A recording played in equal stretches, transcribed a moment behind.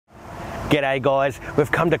G'day guys, we've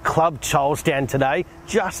come to Club Charlestown today,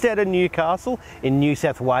 just out of Newcastle in New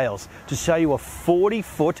South Wales, to show you a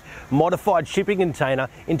 40-foot modified shipping container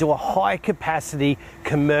into a high capacity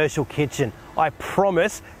commercial kitchen. I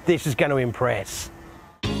promise this is going to impress.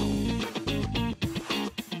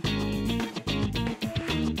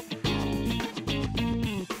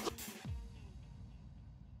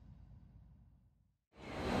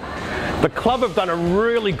 The club have done a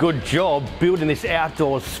really good job building this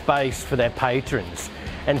outdoor space for their patrons.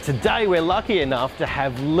 And today we're lucky enough to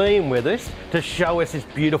have Liam with us to show us this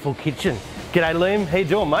beautiful kitchen. G'day Liam, how you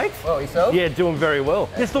doing mate? Well, yourself? Yeah, doing very well.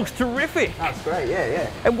 This looks terrific. That's great, yeah.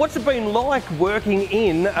 And what's it been like working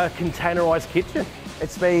in a containerised kitchen?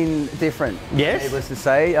 It's been different, yes, needless to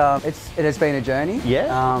say. It has been a journey.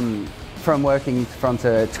 Yeah. From working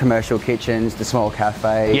to commercial kitchens, to small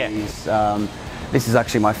cafes. Yeah. This is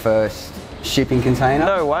actually my first shipping container.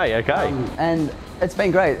 No way, okay. And it's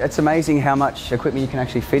been great. It's amazing how much equipment you can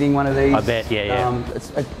actually fit in one of these. I bet, yeah.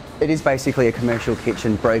 It is basically a commercial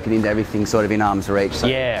kitchen broken into everything sort of in arm's reach. So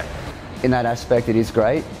yeah. In that aspect, it is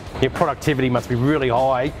great. Your productivity must be really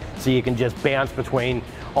high, so you can just bounce between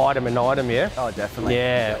item and item, yeah? Oh, definitely.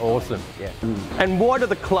 Yeah, definitely. awesome. Yeah. And why did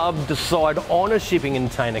the club decide on a shipping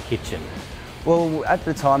container kitchen? Well, at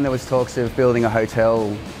the time there was talks of building a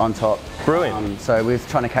hotel on top. Brilliant. So we're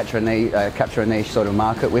trying to capture a niche sort of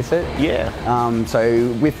market with it. Yeah.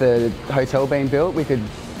 So with the hotel being built, we could.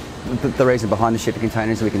 The reason behind the shipping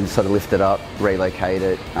containers, we can sort of lift it up, relocate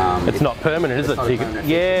it. It's not permanent, is it? Not permanent.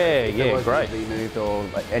 Yeah, if it great. To be moved or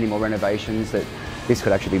any more renovations, that this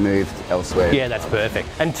could actually be moved elsewhere. Yeah, that's perfect.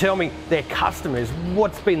 And tell me, their customers,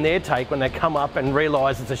 what's been their take when they come up and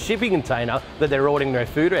realise it's a shipping container that they're ordering their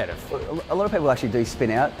food out of? Well, a lot of people actually do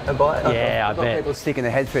spin out and buy it. Yeah, I A lot bet. of people sticking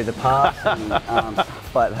their head through the path and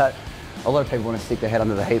stuff like that. A lot of people want to stick their head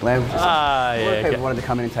under the heat lamp. A lot of people wanted to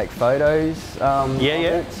come in and take photos.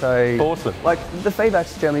 So awesome. Like the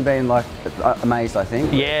feedback's generally been like amazed, I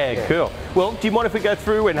think. Yeah, cool. Well, do you mind if we go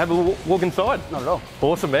through and have a walk inside? Not at all.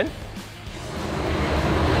 Awesome, man.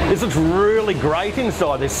 This looks really great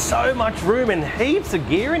inside. There's so much room and heaps of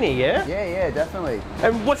gear in here, yeah? Yeah, definitely.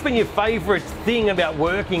 And what's been your favourite thing about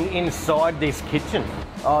working inside this kitchen?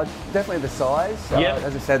 Oh, definitely the size. Yeah.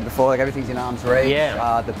 As I said before, like everything's in arm's reach.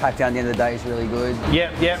 Yeah. The pack down at the end of the day is really good.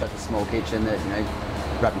 Yeah. Such a small kitchen that,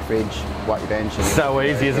 wrap your fridge, wipe your bench. And so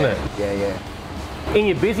easy, isn't it? Yeah. In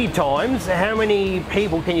your busy times, how many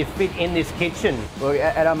people can you fit in this kitchen? Well,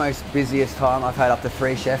 at our most busiest time, I've had up to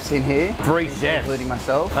 3 chefs in here. 3 chefs? Including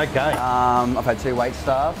myself. Okay. I've had 2 wait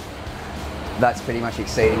staff. That's pretty much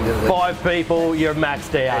exceeding the 5 people, you're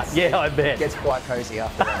maxed out. Yeah, I bet. It gets quite cosy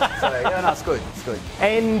after that. So, yeah, no, it's good. It's good.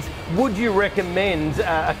 And would you recommend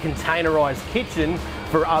a containerised kitchen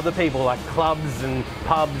for other people, like clubs and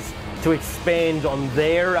pubs, to expand on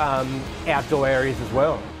their outdoor areas as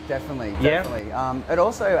well? Definitely. Yeah. It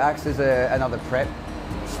also acts as another prep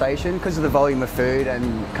station because of the volume of food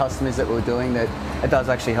and customers that we're doing. That it does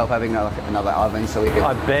actually help having another oven, so we can.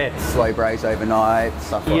 I bet. Slow braise overnight,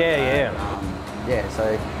 stuff like that. Yeah. So.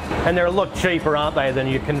 And they're a lot cheaper, aren't they, than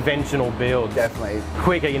your conventional builds? Definitely.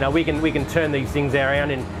 Quicker, we can turn these things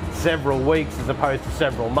around in several weeks as opposed to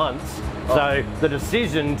several months. Oh. So the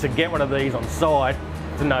decision to get one of these on site,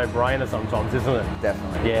 it's a no-brainer sometimes, isn't it?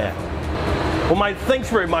 Definitely. Yeah. Definitely. Well mate, thanks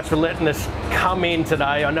very much for letting us come in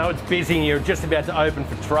today. I know it's busy and you're just about to open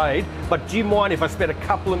for trade, but do you mind if I spend a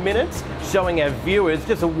couple of minutes showing our viewers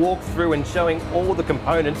just a walk through and showing all the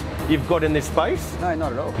components you've got in this space? No,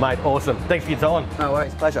 not at all. Mate, awesome. Thanks for your time. No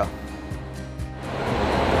worries, pleasure.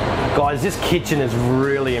 Guys, this kitchen is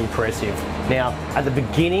really impressive. Now, at the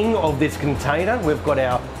beginning of this container, we've got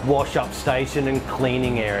our wash-up station and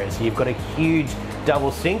cleaning areas. You've got a huge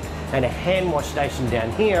double sink and a hand wash station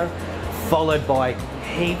down here, followed by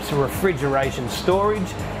heaps of refrigeration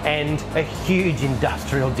storage and a huge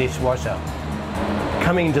industrial dishwasher.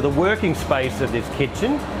 Coming into the working space of this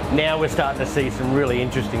kitchen, now we're starting to see some really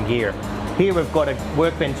interesting gear. Here we've got a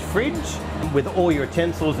workbench fridge with all your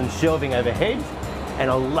utensils and shelving overhead, and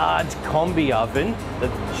a large combi oven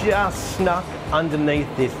that's just snuck underneath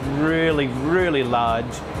this really, really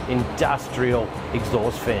large industrial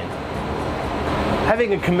exhaust fan.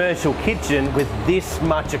 Having a commercial kitchen with this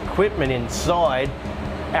much equipment inside,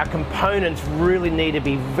 our components really need to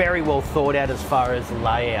be very well thought out as far as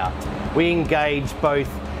layout. We engage both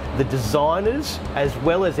the designers as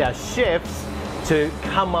well as our chefs to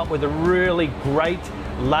come up with a really great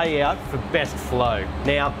layout for best flow.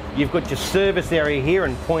 Now, you've got your service area here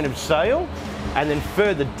and point of sale, and then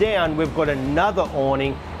further down we've got another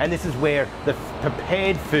awning, and this is where the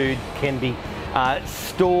prepared food can be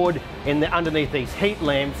stored underneath these heat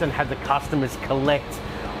lamps and have the customers collect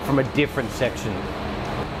from a different section.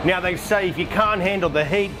 Now they say if you can't handle the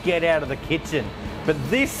heat, get out of the kitchen. But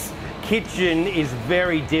this kitchen is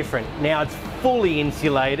very different. Now it's fully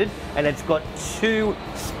insulated and it's got 2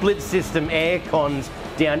 split system air cons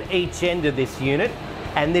down each end of this unit.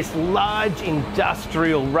 And this large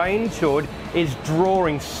industrial range hood is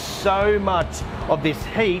drawing so much of this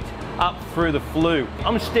heat up through the flue.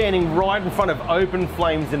 I'm standing right in front of open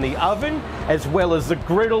flames in the oven, as well as the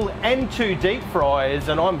griddle and 2 deep fryers,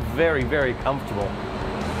 and I'm very, very comfortable.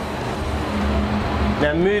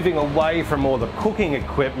 Now moving away from all the cooking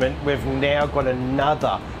equipment, we've now got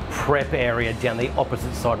another prep area down the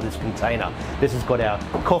opposite side of this container. This has got our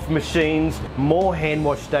coffee machines, more hand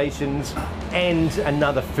wash stations, and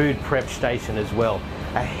another food prep station as well.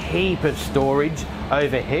 A heap of storage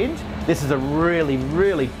overhead. This is a really,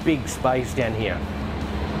 really big space down here.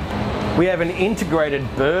 We have an integrated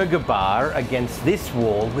burger bar against this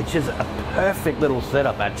wall, which is a perfect little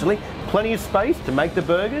setup actually. Plenty of space to make the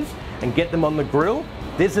burgers and get them on the grill.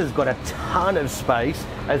 This has got a ton of space,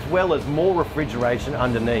 as well as more refrigeration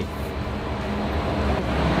underneath.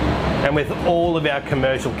 And with all of our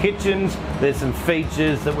commercial kitchens, there's some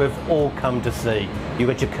features that we've all come to see. You've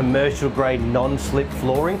got your commercial grade non-slip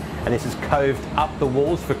flooring, and this is coved up the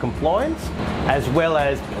walls for compliance, as well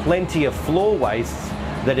as plenty of floor wastes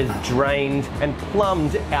that is drained and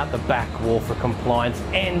plumbed out the back wall for compliance,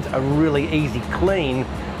 and a really easy clean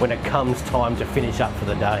when it comes time to finish up for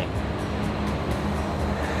the day.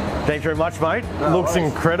 Thanks very much, mate. No Looks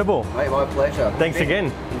worries. incredible. Mate, my pleasure. Thanks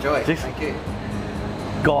again. Enjoy. Cheers. Thank you.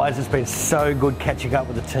 Guys, it's been so good catching up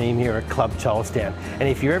with the team here at Club Charlestown. And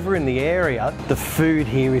if you're ever in the area, the food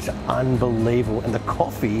here is unbelievable and the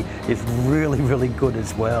coffee is really, really good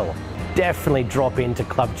as well. Definitely drop into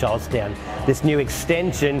Club Charlestown. This new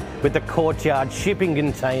extension with the courtyard shipping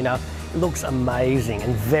container looks amazing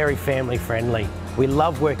and very family friendly. We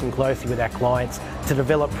love working closely with our clients to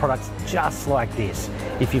develop products just like this.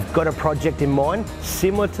 If you've got a project in mind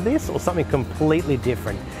similar to this or something completely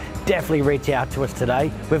different, definitely reach out to us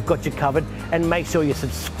today. We've got you covered, and make sure you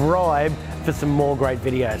subscribe for some more great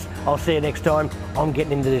videos. I'll see you next time. I'm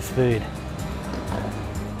getting into this food.